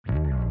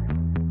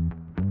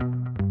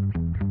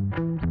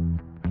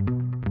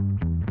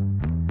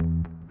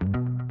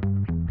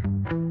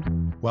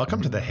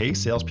Welcome to the Hey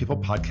Salespeople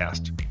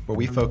podcast, where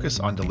we focus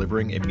on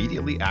delivering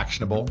immediately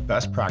actionable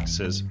best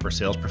practices for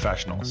sales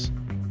professionals.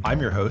 I'm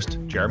your host,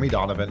 Jeremy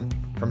Donovan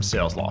from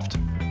SalesLoft.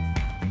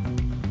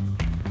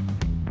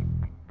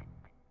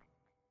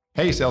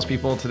 Hey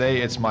salespeople,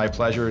 today it's my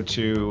pleasure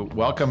to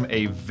welcome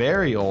a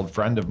very old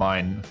friend of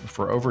mine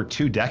for over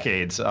 2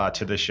 decades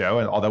to the show.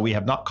 And although we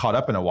have not caught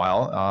up in a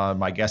while,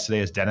 my guest today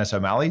is Dennis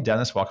O'Malley.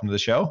 Dennis, welcome to the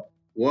show.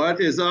 What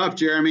is up,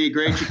 Jeremy?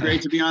 Great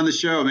to be on the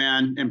show,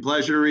 man, and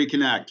pleasure to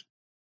reconnect.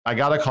 I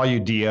got to call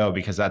you DO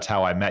because that's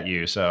how I met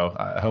you. So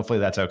hopefully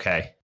that's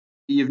okay.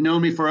 You've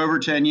known me for over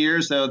 10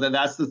 years, so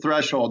that's the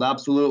threshold.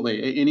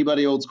 Absolutely.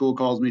 Anybody old school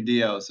calls me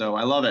DO, so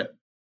I love it.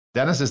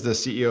 Dennis is the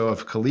CEO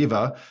of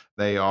Caliva.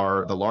 They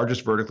are the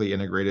largest vertically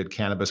integrated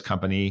cannabis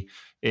company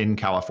in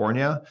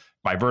California.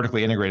 By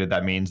vertically integrated,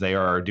 that means they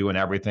are doing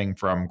everything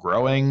from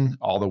growing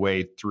all the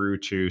way through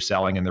to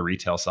selling in the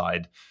retail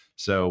side.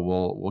 So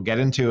we'll get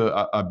into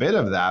a bit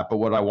of that. But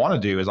what I want to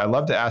do is I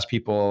love to ask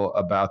people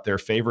about their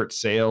favorite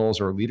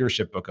sales or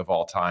leadership book of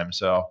all time.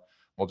 So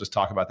we'll just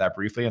talk about that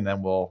briefly, and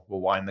then we'll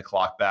wind the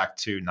clock back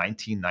to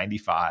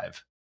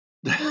 1995.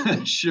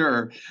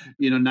 Sure.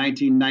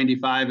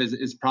 1995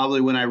 is probably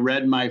when I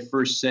read my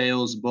first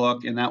sales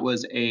book, and that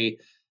was a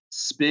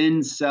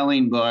spin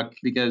selling book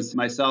because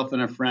myself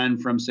and a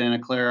friend from Santa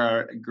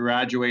Clara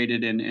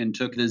graduated and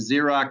took the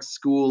Xerox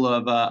School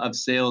of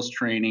Sales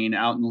Training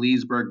out in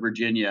Leesburg,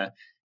 Virginia.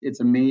 It's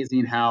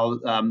amazing how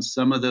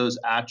some of those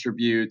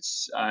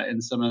attributes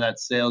and some of that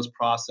sales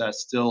process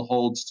still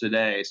holds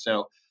today.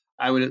 So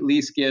I would at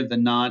least give the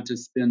nod to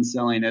spin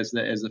selling as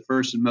the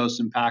first and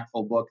most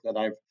impactful book that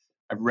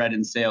I've read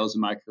in sales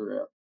in my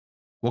career.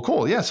 Well,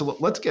 cool. Yeah. So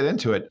let's get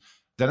into it.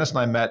 Dennis and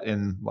I met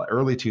in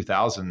early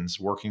 2000s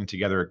working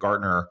together at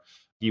Gartner.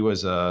 He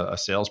was a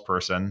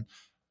salesperson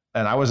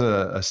and I was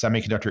a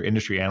semiconductor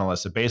industry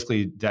analyst. So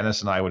basically Dennis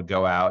and I would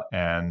go out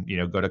and,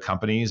 go to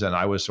companies, and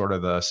I was sort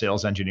of the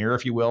sales engineer,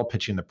 if you will,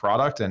 pitching the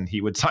product, and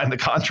he would sign the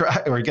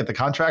contract or get the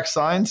contract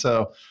signed.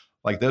 So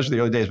those are the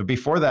early days. But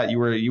before that, you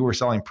were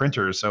selling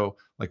printers. So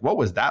what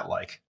was that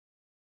like?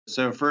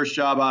 So first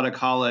job out of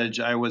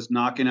college, I was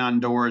knocking on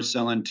doors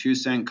selling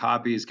 2-cent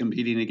copies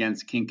competing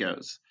against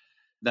Kinko's.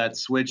 That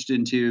switched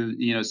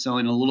into,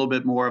 selling a little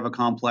bit more of a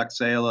complex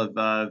sale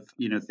of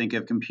think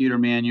of computer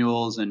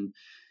manuals and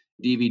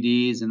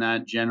DVDs, and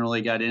that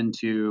generally got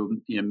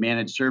into,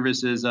 managed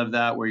services of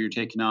that, where you're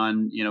taking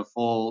on,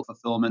 full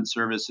fulfillment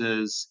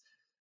services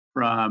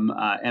from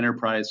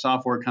enterprise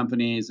software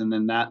companies. And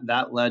then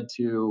that led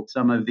to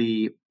some of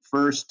the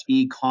first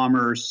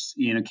e-commerce,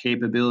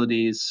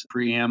 capabilities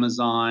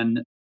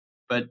pre-Amazon,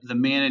 but the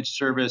managed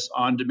service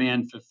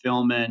on-demand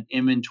fulfillment,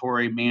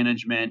 inventory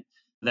management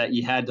that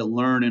you had to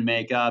learn and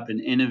make up and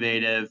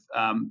innovative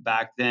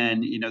back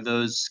then,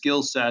 those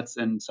skill sets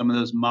and some of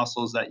those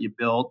muscles that you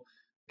built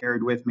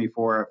carried with me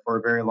for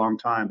a very long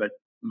time. But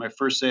my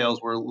first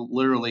sales were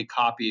literally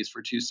copies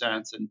for 2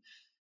 cents and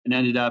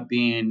ended up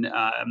being,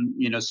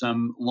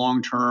 some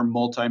long-term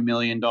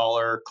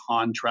multi-million-dollar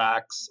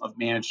contracts of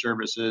managed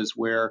services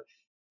where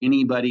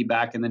anybody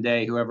back in the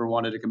day, whoever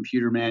wanted a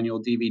computer manual,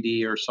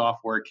 DVD, or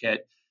software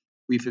kit,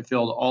 we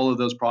fulfilled all of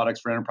those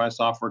products for enterprise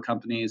software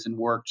companies and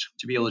worked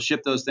to be able to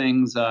ship those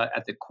things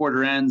at the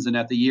quarter ends and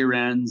at the year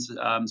ends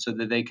so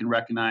that they can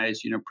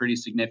recognize, pretty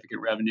significant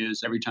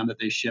revenues every time that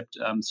they shipped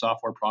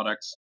software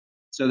products.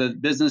 So the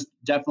business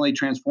definitely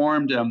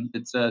transformed.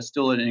 It's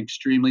still an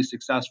extremely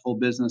successful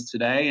business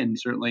today, and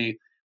certainly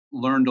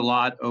learned a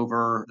lot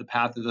over the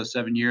path of those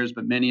 7 years.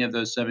 But many of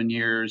those 7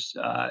 years,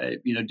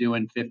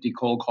 doing 50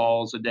 cold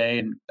calls a day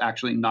and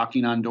actually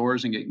knocking on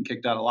doors and getting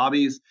kicked out of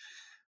lobbies,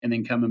 and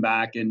then coming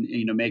back and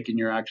making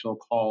your actual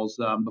calls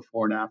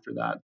before and after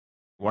that.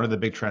 One of the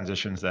big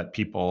transitions that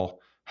people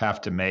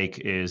have to make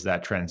is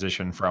that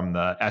transition from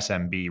the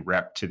SMB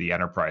rep to the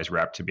enterprise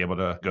rep, to be able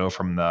to go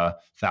from the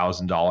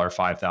 $1,000,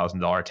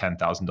 $5,000,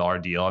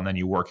 $10,000 deal, and then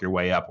you work your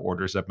way up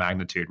orders of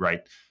magnitude,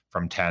 right?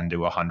 From 10 to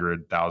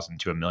 100,000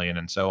 to a million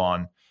and so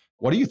on.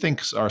 What do you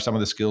think are some of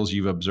the skills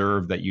you've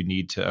observed that you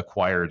need to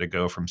acquire to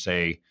go from,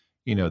 say,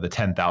 the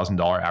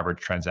 $10,000 average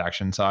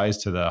transaction size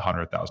to the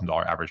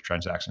 $100,000 average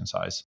transaction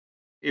size?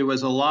 It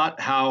was a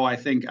lot how I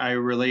think I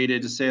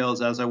related to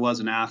sales as I was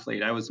an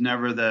athlete. I was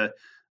never the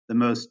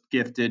most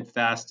gifted,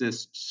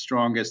 fastest,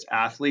 strongest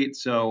athlete.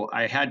 So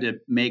I had to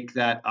make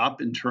that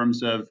up in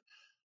terms of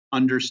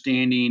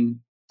understanding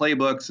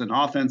playbooks and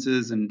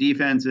offenses and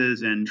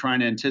defenses and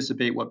trying to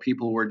anticipate what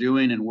people were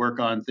doing and work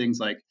on things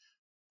like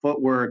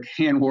footwork,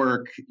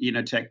 handwork,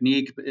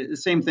 technique. The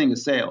same thing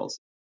as sales.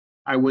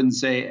 I wouldn't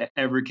say it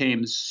ever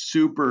came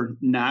super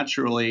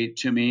naturally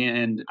to me.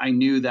 And I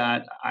knew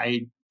that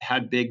I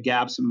had big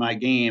gaps in my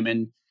game.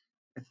 And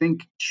I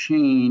think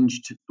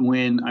changed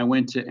when I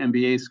went to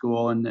MBA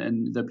school,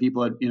 and the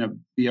people at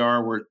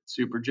BR were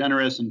super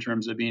generous in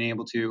terms of being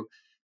able to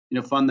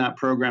fund that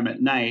program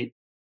at night.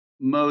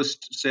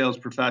 Most sales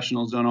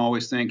professionals don't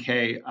always think,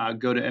 hey,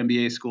 go to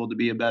MBA school to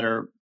be a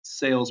better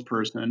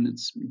salesperson.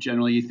 It's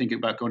generally you think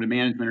about going to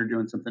management or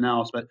doing something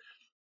else. But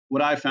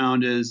what I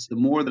found is the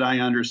more that I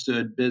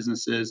understood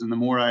businesses and the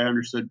more I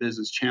understood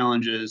business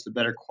challenges, the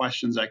better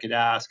questions I could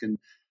ask. And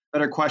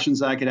better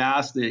questions I could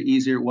ask, the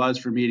easier it was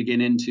for me to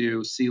get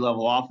into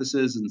C-level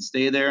offices and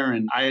stay there.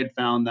 And I had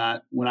found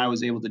that when I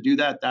was able to do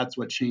that, that's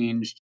what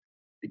changed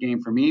the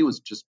game for me, was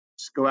just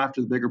go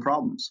after the bigger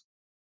problems.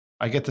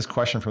 I get this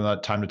question from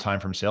time to time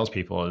from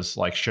salespeople is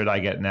like, should I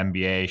get an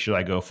MBA? Should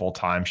I go full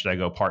time? Should I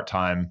go part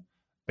time?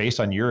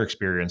 Based on your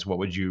experience, what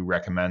would you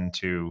recommend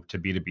to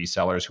B2B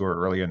sellers who are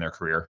early in their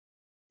career?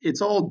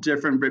 It's all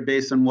different, but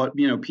based on what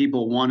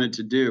people wanted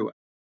to do.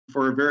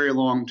 For a very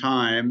long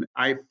time,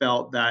 I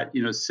felt that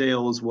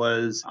sales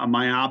was a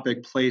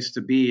myopic place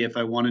to be if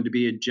I wanted to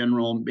be a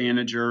general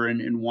manager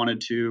and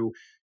wanted to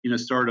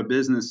start a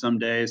business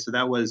someday. So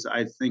that was,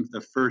 I think,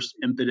 the first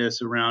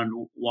impetus around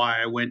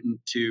why I went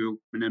into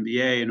an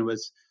MBA, and it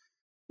was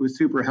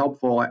super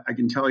helpful. I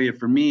can tell you,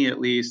 for me at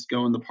least,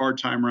 going the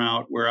part-time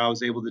route where I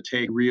was able to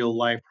take real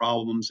life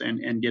problems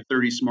and get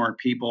 30 smart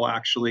people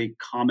actually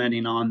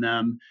commenting on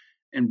them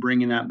and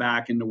bringing that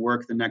back into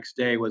work the next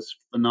day was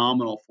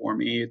phenomenal for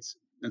me.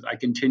 I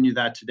continue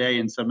that today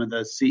in some of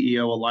the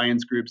CEO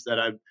alliance groups that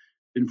I've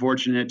been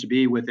fortunate to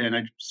be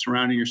within.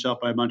 Surrounding yourself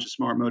by a bunch of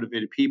smart,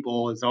 motivated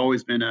people has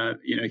always been a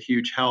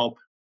huge help.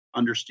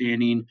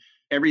 Understanding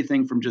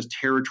everything from just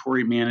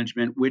territory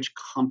management, which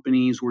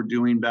companies were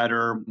doing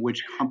better,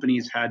 which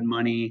companies had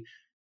money,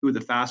 who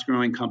the fast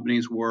growing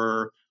companies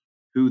were,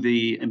 who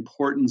the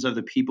importance of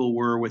the people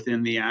were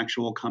within the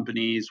actual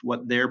companies,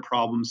 what their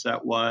problem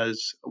set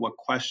was, what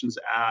questions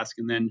to ask,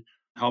 and then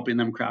helping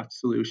them craft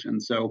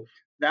solutions. So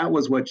that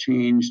was what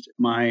changed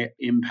my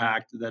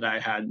impact that I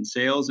had in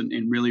sales, and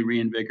really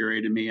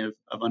reinvigorated me of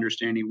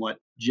understanding what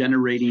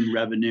generating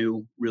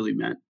revenue really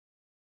meant.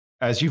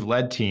 As you've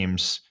led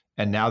teams,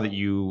 and now that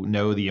you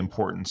know the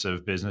importance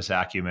of business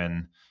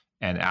acumen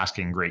and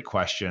asking great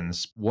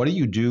questions, what do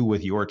you do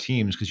with your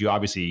teams? Because you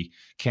obviously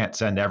can't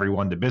send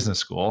everyone to business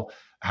school.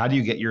 How do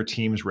you get your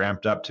teams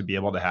ramped up to be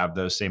able to have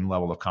those same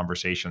level of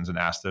conversations and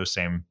ask those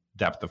same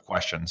depth of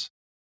questions?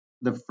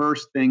 The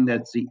first thing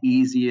that's the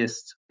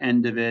easiest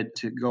end of it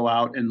to go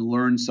out and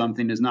learn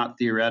something is not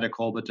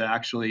theoretical, but to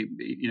actually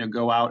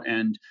go out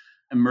and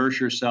immerse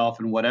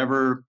yourself in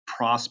whatever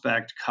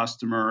prospect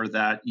customer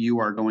that you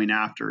are going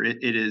after.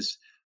 It is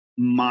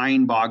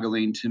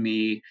mind-boggling to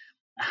me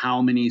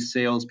how many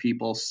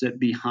salespeople sit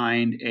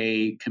behind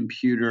a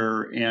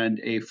computer and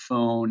a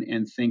phone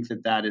and think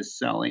that that is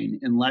selling.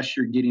 Unless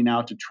you're getting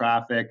out to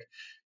traffic,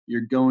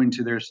 you're going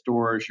to their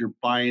stores, you're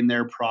buying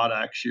their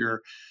products,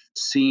 you're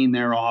seeing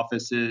their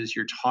offices,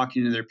 you're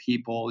talking to their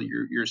people,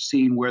 you're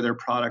seeing where their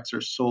products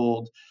are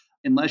sold.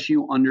 Unless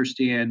you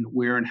understand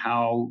where and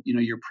how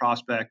your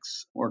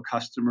prospects or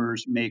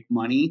customers make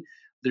money,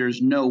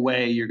 there's no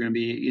way you're going to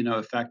be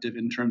effective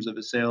in terms of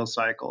a sales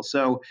cycle.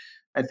 So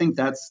I think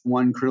that's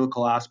one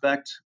critical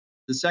aspect.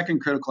 The second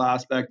critical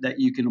aspect that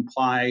you can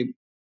apply,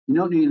 you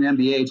don't need an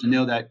MBA to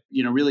know that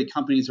really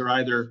companies are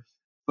either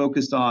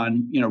focused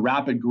on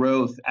rapid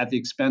growth at the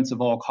expense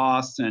of all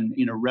costs, and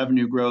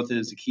revenue growth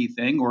is a key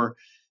thing, or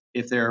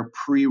if they're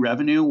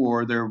pre-revenue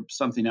or they're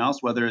something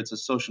else, whether it's a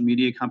social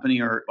media company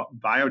or a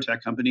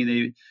biotech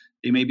company,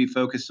 they may be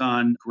focused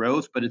on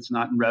growth, but it's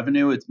not in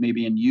revenue. It's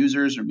maybe in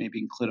users or maybe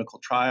in clinical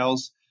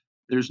trials.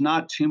 There's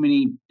not too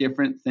many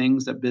different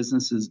things that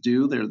businesses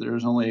do.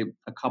 There's only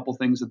a couple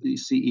things that the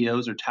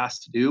CEOs are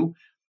tasked to do.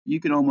 You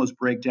can almost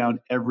break down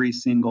every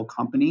single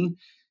company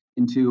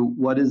into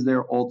what is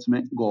their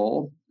ultimate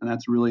goal. And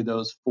that's really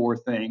those four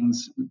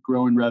things: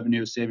 growing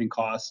revenue, saving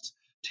costs,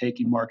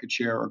 taking market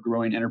share, or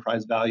growing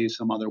enterprise value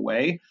some other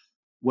way.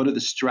 What are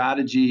the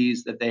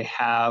strategies that they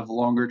have,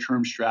 longer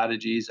term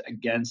strategies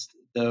against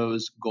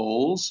those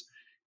goals?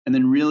 And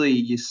then really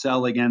you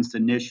sell against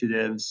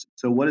initiatives.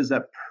 So what is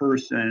that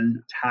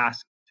person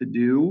tasked to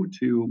do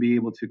to be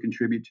able to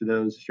contribute to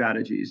those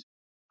strategies?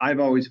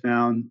 I've always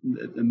found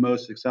that the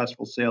most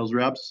successful sales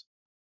reps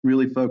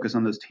really focus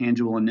on those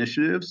tangible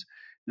initiatives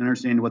and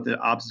understand what the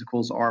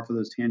obstacles are for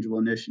those tangible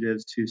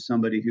initiatives to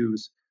somebody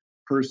who's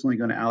personally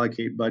going to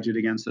allocate budget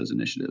against those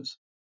initiatives.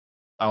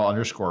 I'll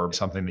underscore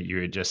something that you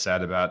had just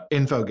said about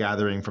info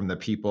gathering from the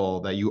people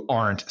that you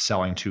aren't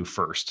selling to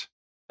first.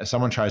 If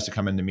someone tries to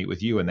come in to meet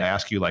with you and they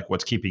ask you like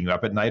what's keeping you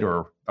up at night,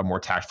 or a more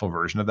tactful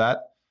version of that,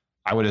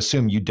 I would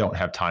assume you don't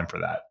have time for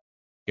that.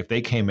 If they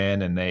came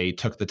in and they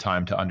took the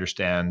time to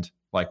understand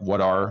like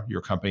what are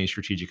your company's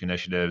strategic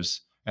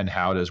initiatives and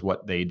how does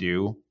what they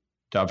do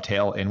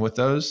dovetail in with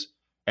those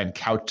and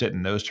couched it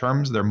in those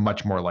terms, they're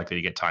much more likely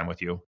to get time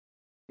with you.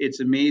 It's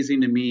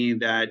amazing to me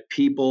that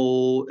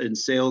people and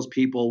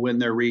salespeople, when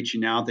they're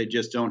reaching out, they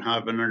just don't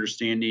have an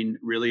understanding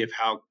really of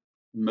how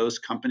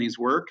most companies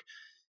work.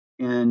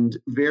 And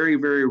very,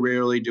 very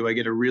rarely do I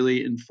get a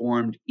really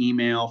informed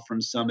email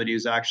from somebody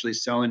who's actually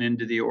selling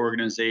into the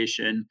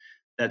organization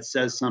that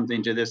says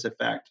something to this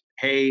effect: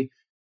 Hey,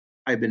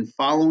 I've been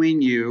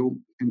following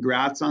you.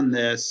 Congrats on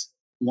this.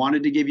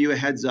 Wanted to give you a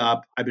heads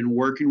up. I've been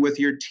working with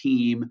your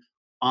team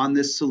on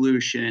this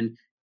solution.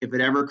 If it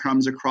ever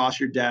comes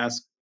across your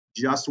desk,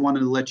 just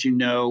wanted to let you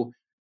know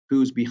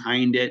who's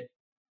behind it.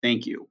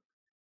 Thank you.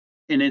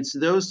 And it's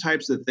those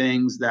types of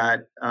things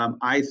that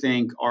I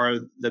think are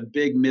the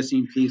big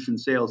missing piece in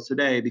sales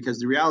today, because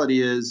the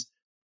reality is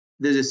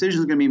the decision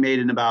is going to be made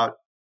in about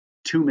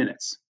 2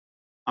 minutes.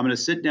 I'm going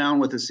to sit down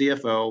with the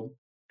CFO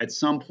at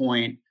some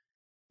point.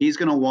 He's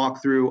going to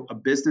walk through a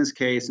business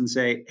case and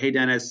say, hey,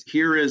 Dennis,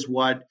 here is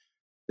what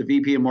the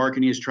VP of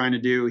marketing is trying to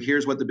do.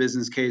 Here's what the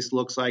business case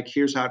looks like.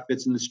 Here's how it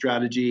fits in the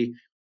strategy.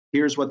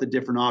 Here's what the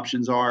different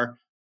options are.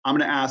 I'm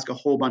going to ask a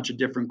whole bunch of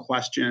different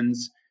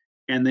questions.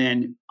 And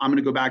then I'm going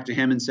to go back to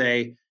him and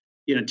say,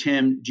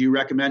 Tim, do you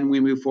recommend we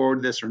move forward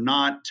with this or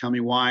not? Tell me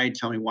why.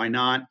 Tell me why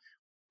not.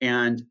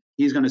 And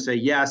he's going to say,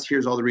 yes,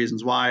 here's all the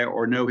reasons why,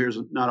 or no, here's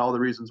not all the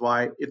reasons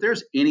why. If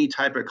there's any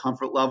type of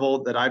comfort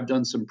level that I've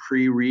done some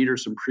pre-read or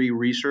some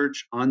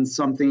pre-research on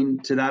something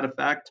to that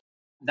effect,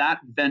 that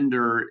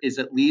vendor is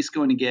at least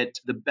going to get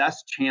the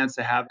best chance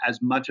to have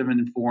as much of an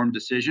informed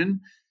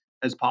decision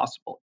as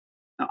possible.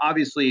 Now,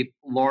 obviously,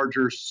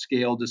 larger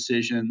scale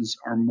decisions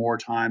are more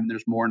time,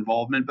 there's more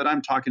involvement, but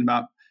I'm talking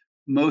about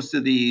most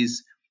of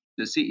these,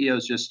 the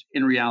CEOs just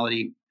in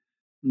reality,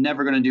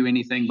 never going to do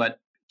anything but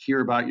hear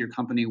about your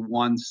company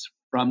once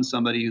from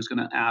somebody who's going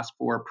to ask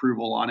for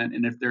approval on it.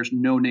 And if there's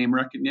no name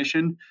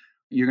recognition,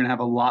 you're going to have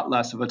a lot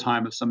less of a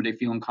time of somebody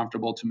feeling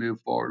comfortable to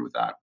move forward with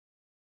that.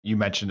 You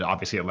mentioned,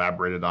 obviously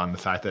elaborated on the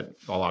fact that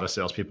a lot of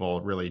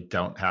salespeople really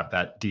don't have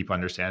that deep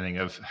understanding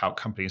of how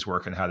companies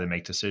work and how they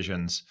make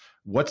decisions.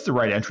 What's the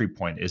right entry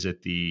point? Is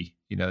it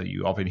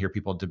you often hear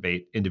people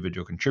debate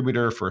individual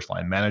contributor, first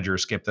line manager,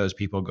 skip those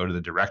people, go to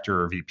the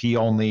director or VP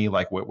only.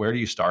 Like, where do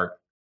you start?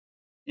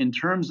 In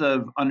terms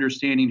of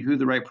understanding who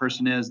the right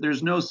person is,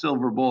 there's no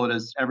silver bullet,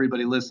 as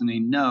everybody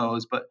listening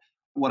knows. But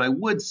what I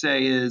would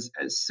say is,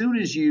 as soon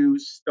as you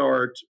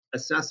start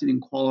assessing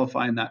and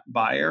qualifying that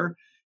buyer,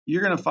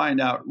 you're going to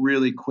find out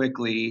really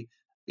quickly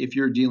if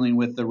you're dealing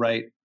with the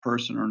right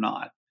person or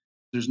not.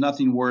 There's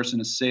nothing worse than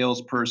a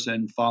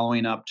salesperson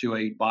following up to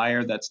a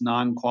buyer that's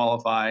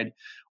non-qualified,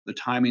 the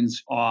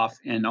timing's off,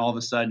 and all of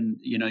a sudden,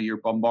 you're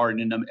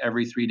bombarding them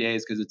every 3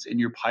 days because it's in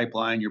your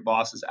pipeline. Your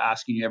boss is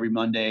asking you every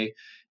Monday.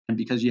 And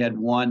because you had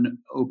one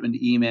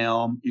opened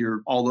email,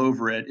 you're all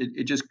over it.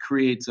 It just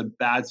creates a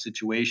bad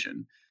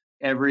situation.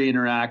 Every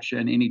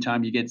interaction,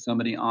 anytime you get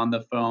somebody on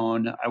the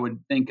phone, I would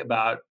think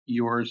about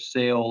your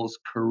sales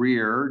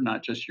career,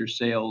 not just your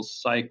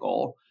sales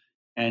cycle.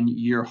 And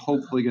you're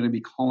hopefully going to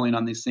be calling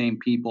on these same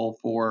people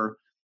for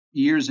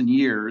years and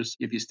years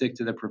if you stick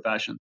to the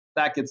profession.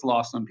 That gets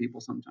lost on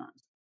people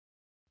sometimes.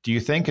 Do you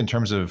think, in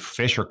terms of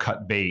fish or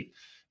cut bait,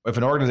 if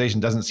an organization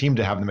doesn't seem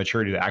to have the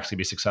maturity to actually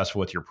be successful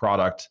with your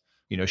product,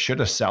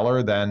 should a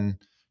seller then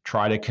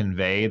try to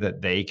convey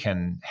that they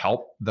can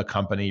help the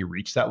company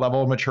reach that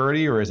level of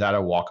maturity, or is that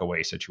a walk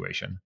away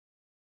situation?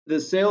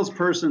 The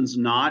salesperson's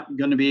not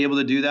going to be able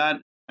to do that.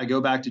 I go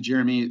back to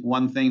Jeremy,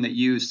 one thing that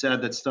you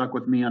said that stuck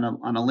with me on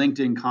a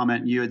LinkedIn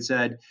comment. You had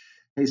said,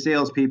 hey,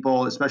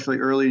 salespeople, especially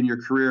early in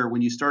your career,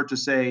 when you start to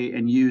say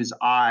and use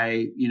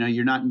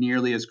you're not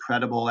nearly as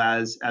credible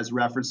as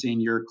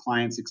referencing your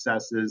client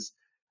successes.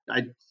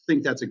 I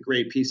think that's a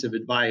great piece of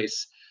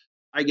advice.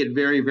 I get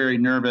very, very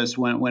nervous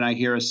when I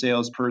hear a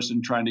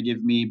salesperson trying to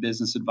give me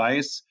business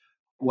advice.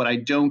 What I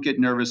don't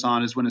get nervous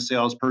on is when a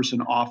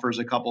salesperson offers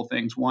a couple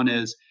things. One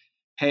is,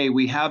 hey,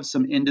 we have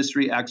some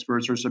industry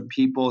experts or some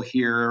people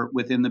here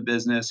within the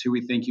business who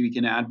we think you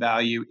can add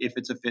value if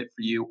it's a fit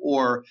for you.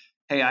 Or,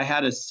 hey, I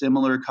had a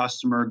similar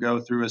customer go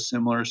through a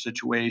similar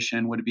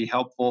situation. Would it be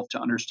helpful to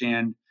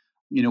understand,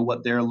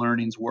 what their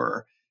learnings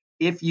were?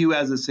 If you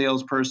as a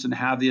salesperson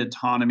have the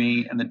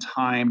autonomy and the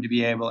time to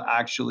be able to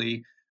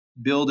actually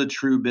build a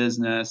true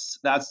business,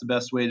 that's the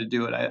best way to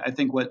do it. I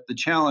think what the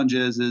challenge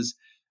is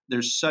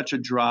there's such a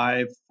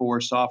drive for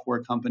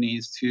software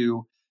companies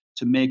to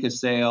make a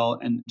sale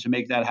and to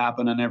make that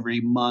happen on every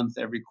month,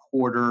 every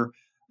quarter,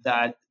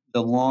 that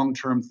the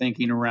long-term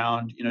thinking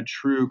around,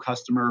 true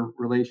customer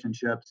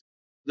relationships,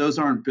 those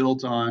aren't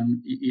built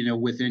on,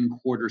 within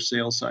quarter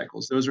sales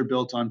cycles. Those are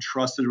built on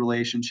trusted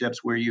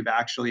relationships where you've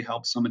actually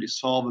helped somebody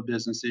solve a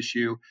business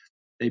issue.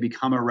 They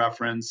become a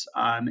reference,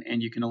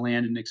 and you can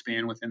land and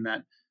expand within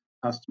that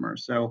customer.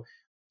 So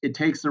it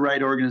takes the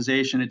right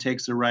organization, it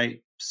takes the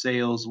right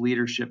sales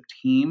leadership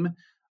team.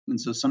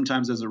 And so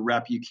sometimes as a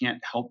rep, you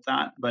can't help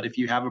that. But if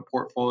you have a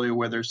portfolio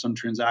where there's some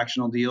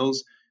transactional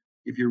deals,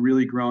 if you're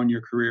really growing your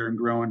career and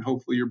growing,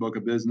 hopefully, your book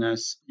of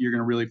business, you're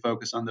going to really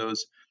focus on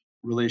those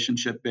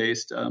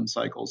relationship-based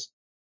cycles.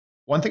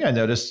 One thing I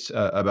noticed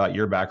about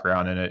your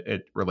background, and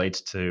it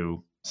relates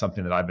to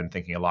something that I've been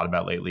thinking a lot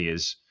about lately,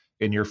 is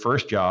in your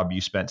first job,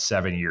 you spent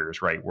 7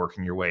 years, right,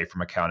 working your way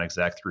from account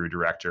exec through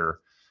director.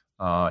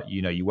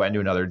 You went into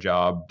another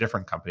job,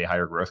 different company,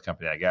 higher growth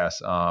company, I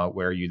guess,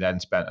 where you then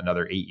spent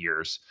another 8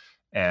 years.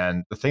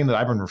 And the thing that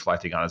I've been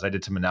reflecting on is I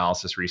did some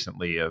analysis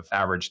recently of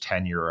average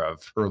tenure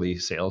of early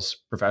sales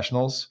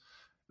professionals.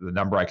 The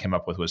number I came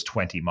up with was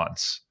 20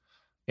 months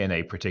in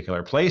a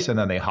particular place, and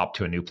then they hopped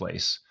to a new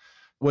place.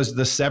 Was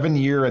the 7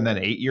 year and then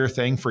 8 year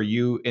thing for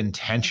you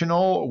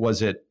intentional?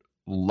 Was it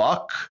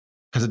luck?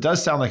 Because it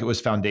does sound like it was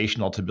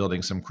foundational to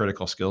building some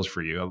critical skills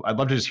for you. I'd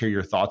love to just hear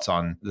your thoughts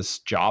on this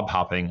job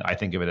hopping. I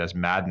think of it as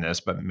madness,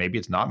 but maybe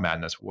it's not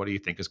madness. What do you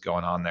think is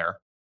going on there?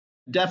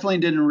 Definitely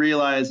didn't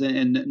realize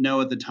and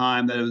know at the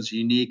time that it was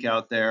unique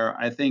out there.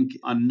 I think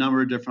on a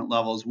number of different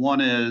levels.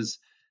 One is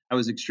I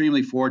was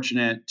extremely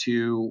fortunate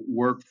to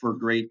work for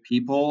great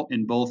people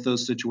in both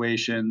those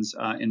situations.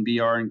 In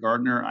BR and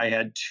Gartner, I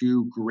had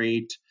two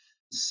great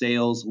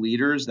sales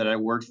leaders that I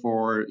worked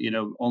for,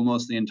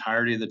 almost the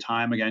entirety of the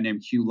time. A guy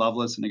named Hugh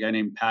Lovelace and a guy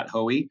named Pat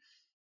Hoey.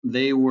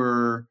 They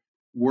were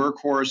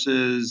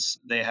workhorses.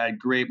 They had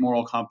great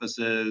moral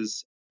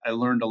compasses. I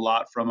learned a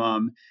lot from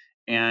them.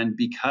 And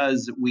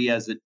because we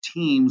as a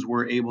teams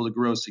were able to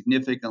grow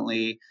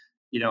significantly,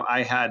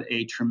 I had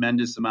a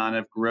tremendous amount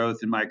of growth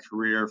in my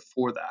career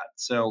for that.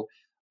 So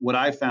what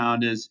I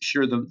found is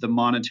sure the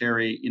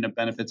monetary,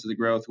 benefits of the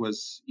growth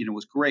was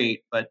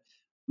great, but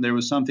there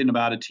was something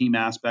about a team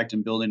aspect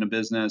and building a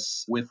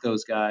business with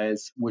those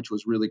guys, which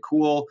was really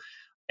cool.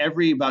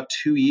 Every about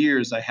 2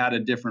 years, I had a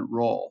different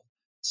role.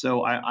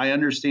 So I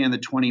understand the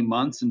 20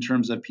 months in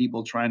terms of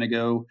people trying to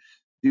go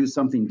do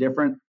something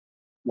different.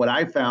 What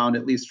I found,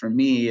 at least for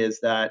me, is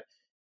that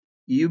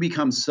you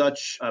become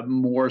such a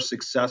more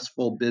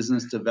successful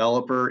business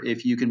developer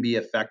if you can be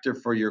effective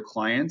for your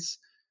clients.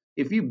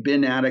 If you've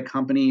been at a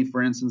company,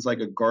 for instance, like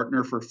a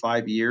Gartner for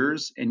 5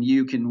 years, and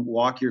you can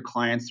walk your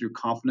clients through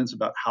confidence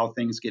about how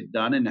things get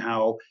done and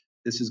how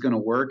this is going to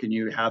work, and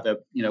you have a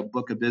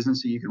book of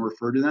business that you can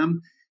refer to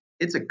them,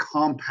 it's a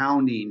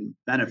compounding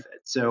benefit.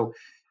 So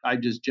I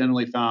just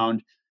generally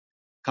found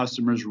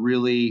customers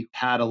really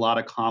had a lot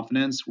of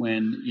confidence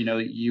when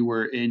you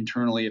were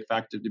internally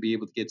effective to be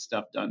able to get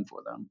stuff done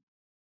for them.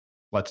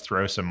 Let's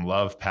throw some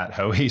love Pat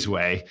Hoey's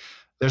way.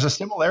 There's a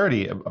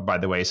similarity, by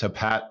the way. So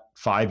Pat,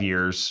 5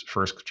 years,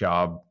 first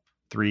job,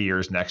 3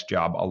 years, next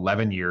job,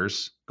 11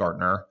 years,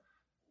 Gartner,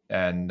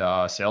 and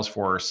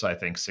Salesforce, I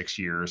think 6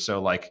 years.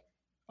 So like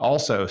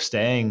also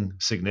staying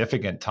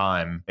significant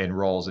time in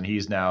roles. And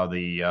he's now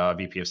the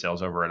VP of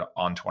sales over at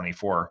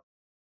On24.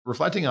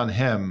 Reflecting on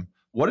him,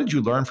 what did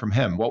you learn from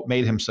him? What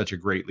made him such a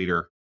great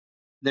leader?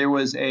 There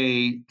was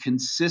a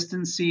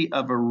consistency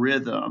of a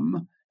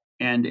rhythm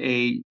and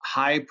a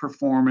high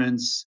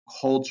performance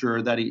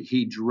culture that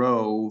he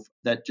drove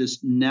that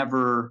just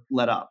never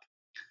let up.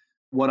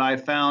 What I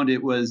found,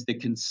 it was the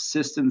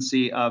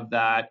consistency of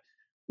that,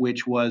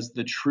 which was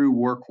the true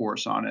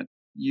workhorse on it.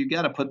 You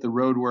got to put the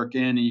road work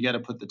in and you got to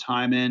put the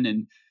time in.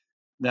 And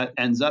that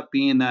ends up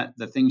being that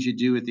the things you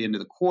do at the end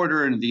of the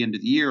quarter and at the end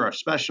of the year are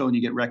special and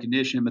you get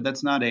recognition, but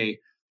that's not a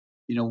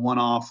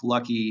one-off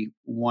lucky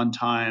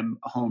one-time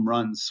home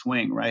run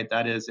swing, right?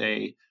 That is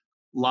a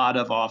lot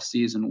of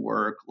off-season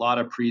work, a lot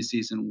of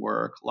preseason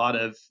work, a lot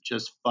of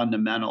just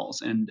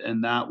fundamentals, and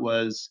that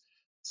was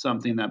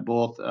something that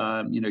both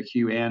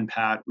Hugh and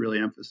Pat really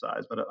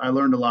emphasized. But I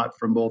learned a lot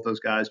from both those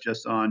guys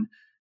just on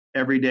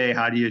every day,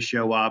 how do you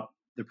show up,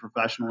 the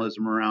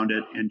professionalism around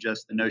it, and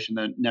just the notion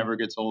that it never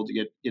gets old to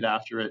get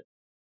after it.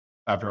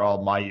 After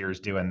all my years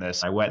doing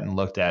this, I went and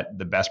looked at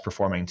the best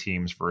performing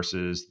teams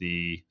versus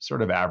the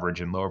sort of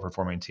average and lower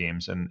performing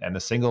teams. And the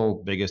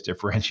single biggest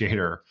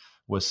differentiator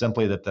was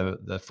simply that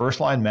the first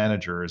line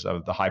managers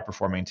of the high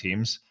performing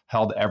teams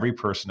held every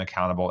person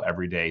accountable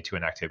every day to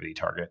an activity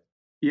target.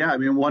 Yeah, I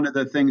mean, one of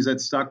the things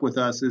that stuck with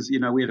us is,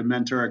 we had a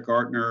mentor at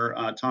Gartner,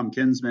 Tom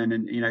Kinsman,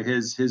 and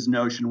his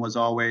notion was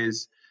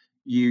always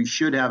you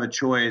should have a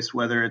choice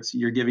whether it's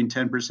you're giving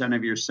 10%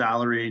 of your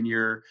salary and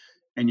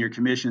your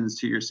commissions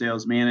to your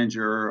sales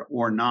manager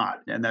or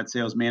not, and that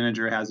sales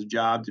manager has a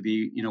job to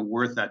be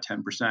worth that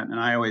 10%. And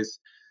I always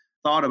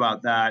thought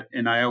about that,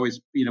 and I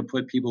always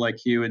put people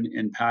like you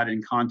and Pat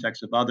in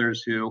context of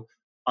others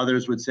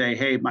would say,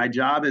 hey, my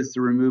job is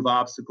to remove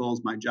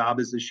obstacles, my job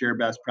is to share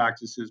best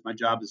practices, my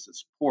job is to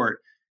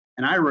support.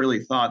 And I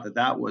really thought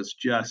that was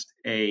just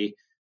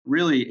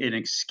really an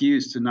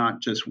excuse to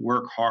not just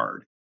work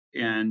hard.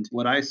 And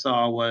what I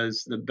saw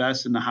was the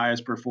best and the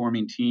highest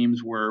performing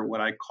teams were what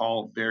I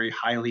call very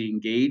highly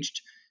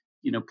engaged,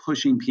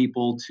 pushing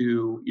people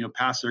to,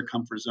 pass their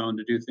comfort zone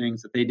to do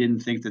things that they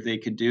didn't think that they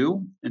could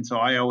do. And so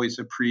I always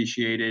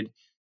appreciated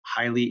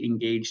highly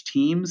engaged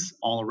teams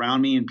all around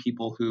me and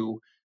people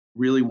who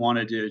really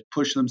wanted to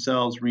push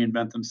themselves,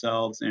 reinvent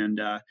themselves, and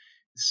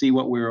see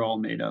what we were all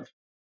made of.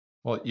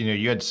 Well,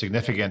 you had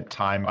significant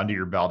time under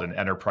your belt in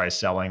enterprise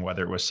selling,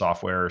 whether it was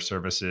software or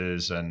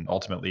services, and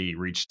ultimately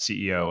reached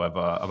CEO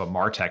of a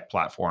MarTech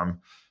platform.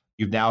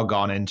 You've now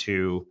gone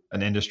into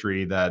an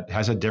industry that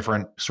has a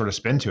different sort of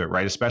spin to it,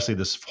 right? Especially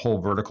this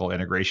whole vertical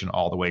integration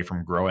all the way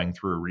from growing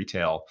through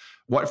retail.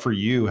 What for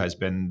you has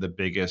been the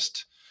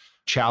biggest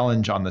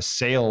challenge on the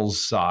sales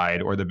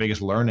side or the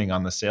biggest learning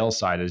on the sales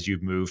side as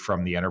you've moved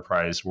from the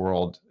enterprise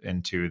world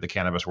into the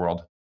cannabis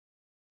world?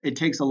 It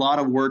takes a lot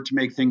of work to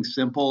make things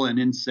simple. And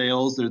in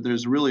sales,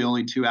 there's really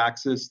only two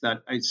axes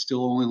that I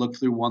still only look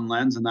through one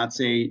lens, and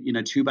that's a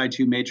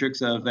 2x2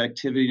 matrix of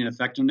activity and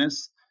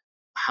effectiveness.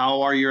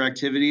 How are your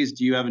activities?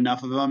 Do you have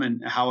enough of them?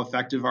 And how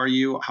effective are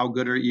you? How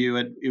good are you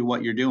at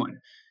what you're doing?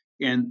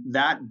 And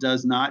that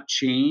does not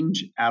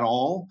change at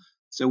all.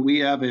 So we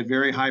have a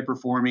very high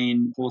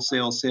performing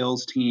wholesale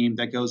sales team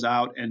that goes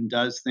out and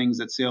does things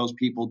that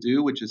salespeople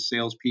do, which is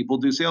salespeople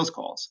do sales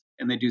calls.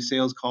 And they do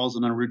sales calls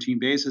on a routine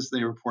basis.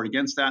 They report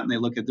against that and they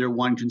look at their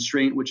one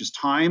constraint, which is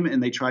time,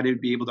 and they try to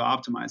be able to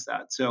optimize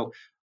that. So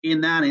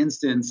in that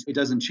instance, it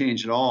doesn't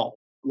change at all.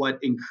 What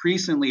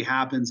increasingly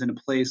happens in a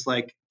place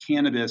like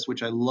cannabis,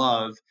 which I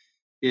love,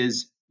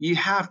 is you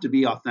have to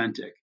be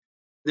authentic.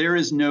 There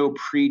is no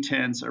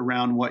pretense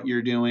around what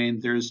you're doing.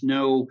 There's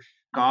no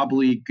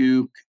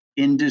gobbledygook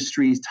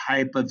industry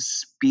type of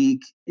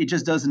speak. It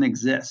just doesn't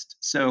exist.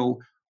 So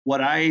what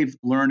I've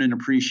learned and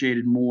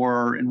appreciated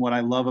more and what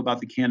I love about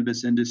the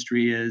cannabis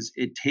industry is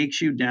it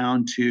takes you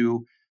down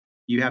to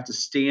you have to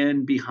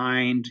stand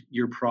behind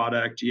your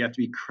product. You have to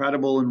be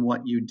credible in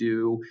what you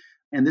do.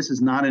 And this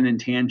is not an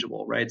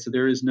intangible, right? So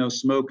there is no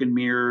smoke and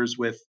mirrors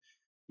with,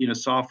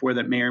 software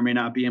that may or may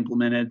not be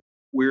implemented.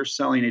 We're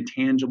selling a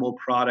tangible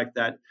product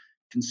that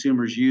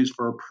consumers use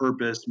for a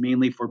purpose,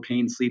 mainly for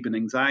pain, sleep, and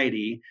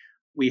anxiety.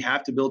 We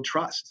have to build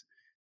trust.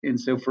 And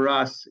so for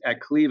us at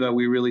Caliva,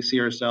 we really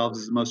see ourselves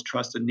as the most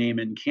trusted name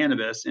in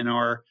cannabis. And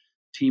our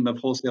team of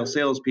wholesale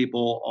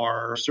salespeople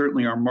are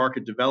certainly our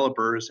market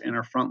developers and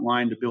our front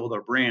line to build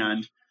our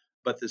brand.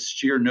 But the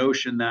sheer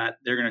notion that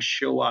they're going to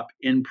show up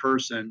in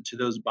person to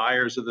those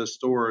buyers of those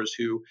stores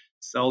who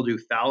sell to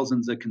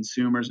thousands of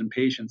consumers and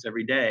patients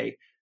every day,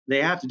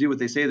 they have to do what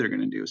they say they're going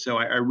to do. So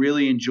I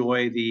really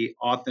enjoy the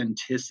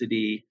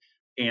authenticity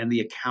and the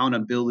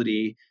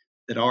accountability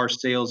that our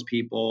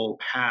salespeople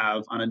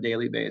have on a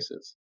daily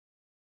basis.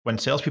 When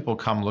salespeople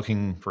come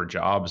looking for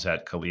jobs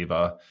at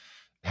Caliva,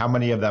 how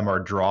many of them are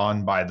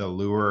drawn by the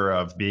lure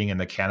of being in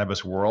the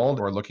cannabis world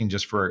or looking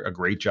just for a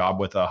great job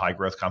with a high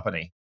growth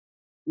company?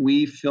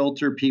 We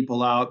filter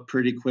people out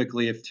pretty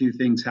quickly if two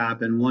things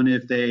happen. One,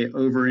 if they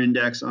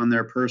over-index on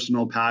their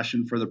personal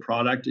passion for the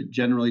product, it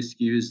generally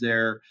skews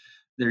their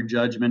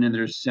judgment and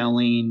their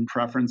selling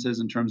preferences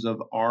in terms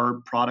of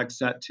our product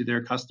set to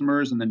their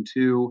customers. And then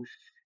two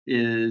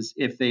is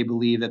if they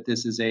believe that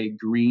this is a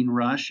green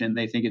rush and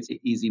they think it's an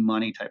easy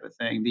money type of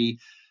thing.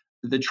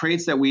 The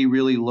traits that we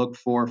really look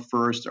for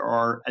first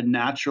are a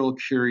natural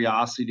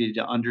curiosity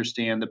to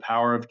understand the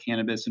power of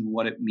cannabis and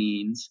what it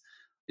means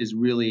is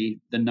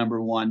really the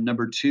number one.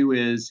 Number two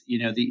is,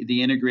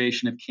 the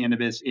integration of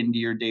cannabis into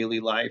your daily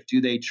life. Do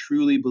they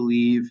truly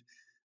believe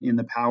in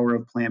the power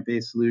of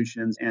plant-based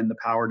solutions and the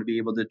power to be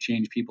able to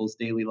change people's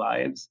daily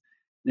lives?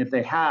 And if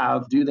they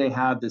have, do they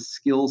have the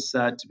skill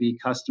set to be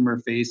customer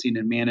facing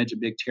and manage a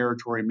big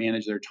territory,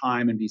 manage their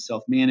time and be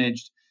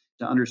self-managed,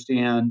 to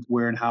understand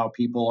where and how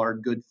people are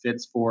good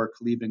fits for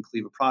Caliva and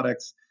Caliva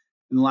products?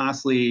 And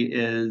lastly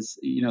is,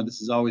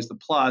 this is always the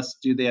plus,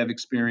 do they have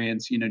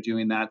experience,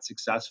 doing that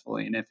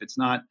successfully? And if it's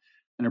not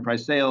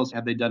enterprise sales,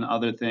 have they done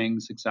other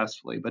things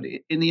successfully? But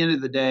in the end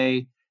of the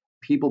day,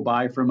 people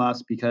buy from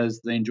us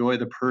because they enjoy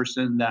the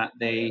person that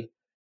they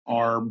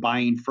are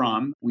buying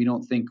from. We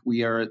don't think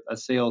we are a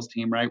sales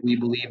team, right? We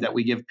believe that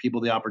we give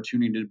people the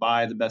opportunity to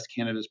buy the best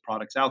cannabis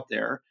products out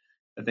there,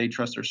 that they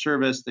trust our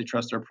service, they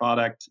trust our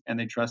product, and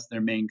they trust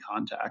their main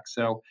contact.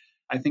 So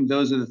I think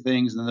those are the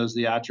things and those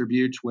are the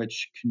attributes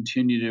which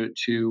continue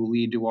to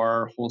lead to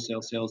our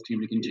wholesale sales team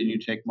to continue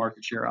to take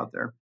market share out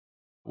there.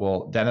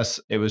 Well, Dennis,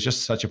 it was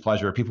just such a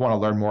pleasure. If people want to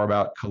learn more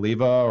about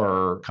Caliva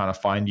or kind of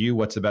find you,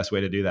 what's the best way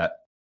to do that?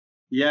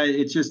 Yeah,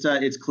 it's just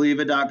it's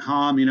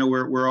Caliva.com.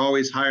 We're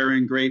always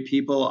hiring great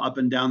people up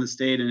and down the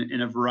state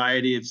in a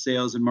variety of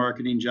sales and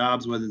marketing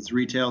jobs, whether it's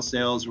retail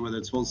sales or whether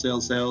it's wholesale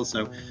sales.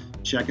 So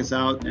check us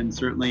out. And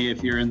certainly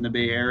if you're in the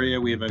Bay Area,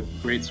 we have a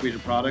great suite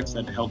of products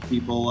that help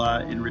people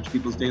enrich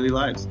people's daily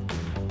lives.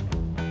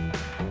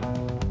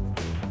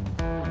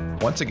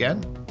 Once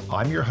again,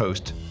 I'm your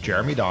host,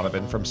 Jeremy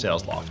Donovan from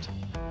SalesLoft.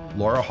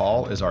 Laura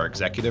Hall is our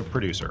executive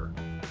producer.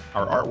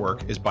 Our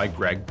artwork is by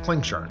Greg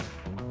Klingshirn.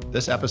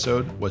 This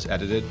episode was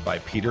edited by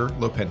Peter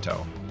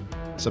Lopinto.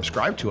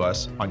 Subscribe to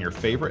us on your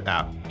favorite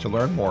app to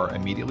learn more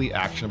immediately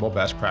actionable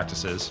best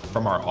practices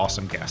from our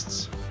awesome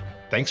guests.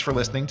 Thanks for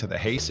listening to the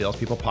Hey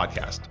Salespeople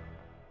podcast.